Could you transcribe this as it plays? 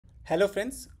Hello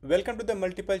friends, welcome to the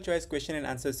multiple choice question and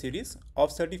answer series of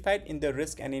Certified in the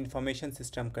Risk and Information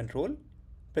System Control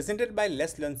presented by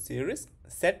Let's Learn Series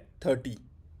Set 30.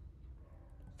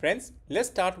 Friends, let's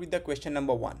start with the question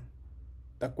number 1.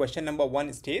 The question number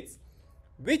 1 states,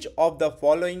 which of the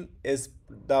following is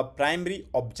the primary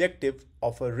objective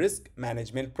of a risk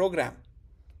management program?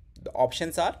 The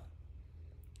options are: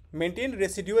 maintain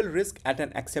residual risk at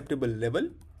an acceptable level.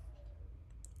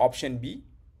 Option B,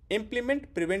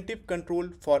 implement preventive control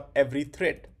for every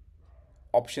threat.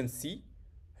 Option C,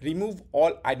 remove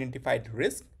all identified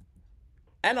risk.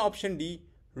 And option D,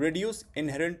 reduce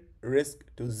inherent risk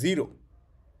to zero.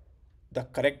 The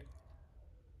correct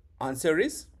answer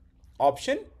is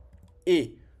option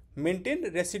A,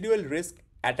 maintain residual risk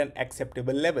at an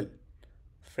acceptable level.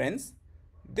 Friends,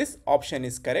 this option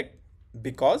is correct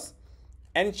because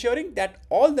ensuring that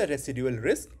all the residual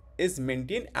risk is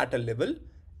maintained at a level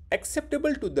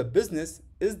acceptable to the business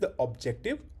is the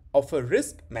objective of a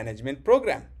risk management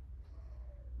program.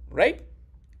 Right?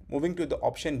 Moving to the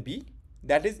option B,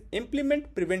 that is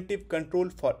implement preventive control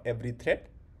for every threat.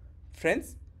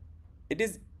 Friends, it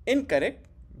is incorrect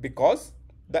because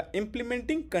the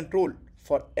implementing control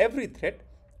for every threat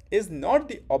is not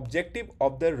the objective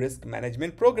of the risk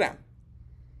management program.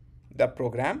 The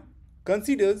program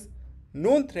considers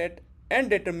known threat and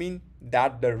determine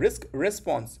that the risk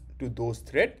response to those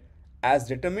threats as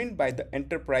determined by the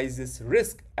enterprise's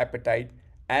risk appetite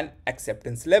and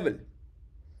acceptance level.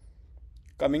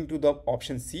 Coming to the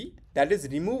option C, that is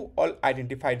remove all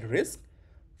identified risk.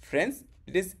 Friends,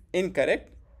 it is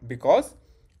incorrect because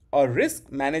a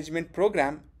risk management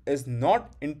program is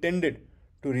not intended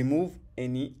to remove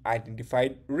any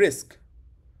identified risk.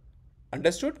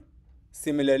 Understood?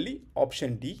 Similarly,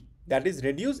 option D, that is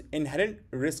reduce inherent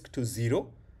risk to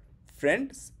zero.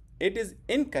 Friends, it is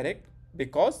incorrect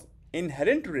because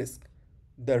inherent risk,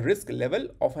 the risk level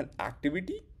of an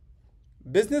activity,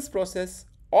 business process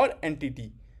or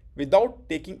entity without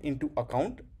taking into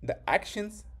account the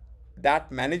actions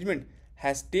that management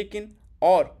has taken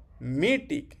or may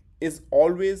take, is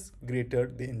always greater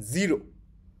than zero.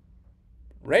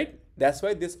 Right? That's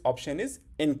why this option is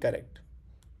incorrect.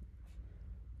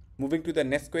 Moving to the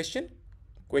next question,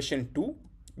 question 2,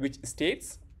 which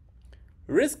states,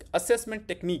 risk assessment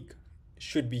technique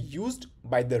should be used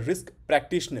by the risk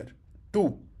practitioner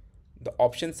to. The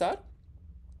options are: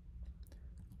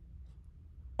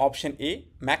 option A,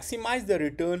 maximize the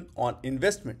return on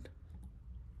investment.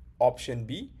 Option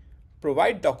B,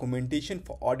 provide documentation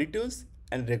for auditors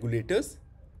and regulators.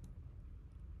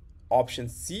 Option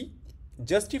C,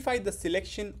 justify the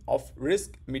selection of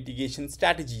risk mitigation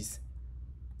strategies.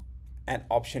 And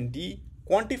option D,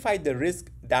 quantify the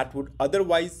risk that would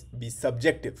otherwise be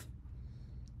subjective.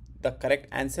 The correct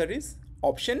answer is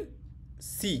option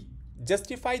C,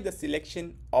 justify the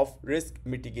selection of risk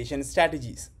mitigation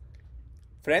strategies.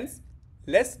 Friends,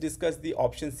 let's discuss the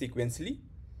options sequentially.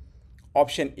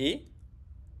 Option A,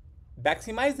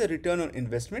 maximize the return on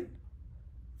investment.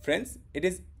 Friends, it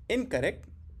is incorrect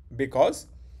because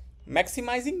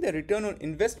maximizing the return on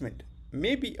investment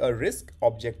may be a risk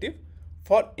objective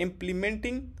for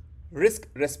implementing risk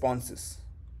responses,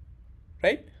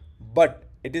 right? But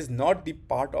it is not the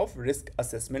part of risk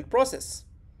assessment process.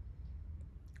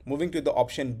 Moving to the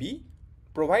option B,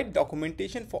 provide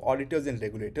documentation for auditors and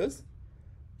regulators.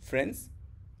 Friends,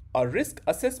 a risk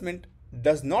assessment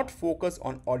does not focus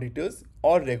on auditors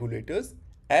or regulators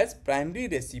as primary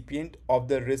recipient of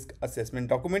the risk assessment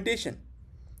documentation.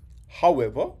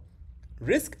 However,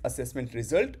 risk assessment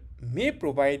result may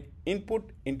provide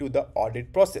input into the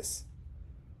audit process.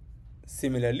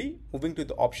 Similarly, moving to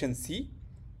the option C,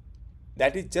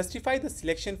 that is justify the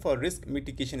selection for risk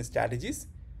mitigation strategies.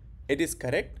 It is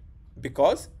correct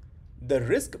because the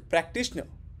risk practitioner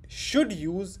should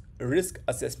use risk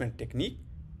assessment technique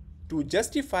to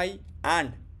justify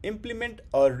and implement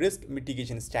a risk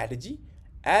mitigation strategy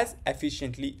as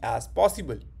efficiently as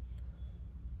possible.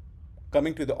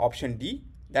 Coming to the option D,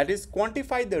 that is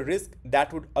quantify the risk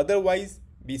that would otherwise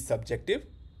be subjective.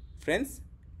 Friends,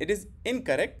 it is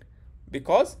incorrect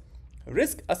because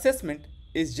risk assessment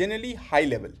is generally high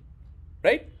level,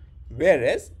 right?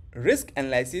 Whereas risk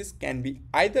analysis can be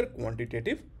either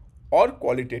quantitative or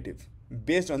qualitative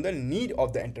based on the need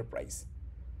of the enterprise,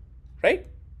 right?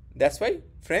 That's why,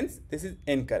 friends, this is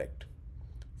incorrect.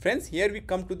 Friends, here we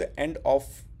come to the end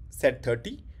of set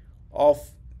 30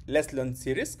 of Let's Learn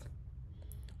series,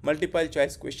 multiple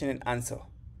choice question and answer.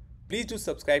 Please do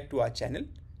subscribe to our channel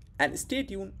and stay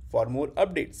tuned for more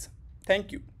updates.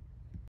 Thank you.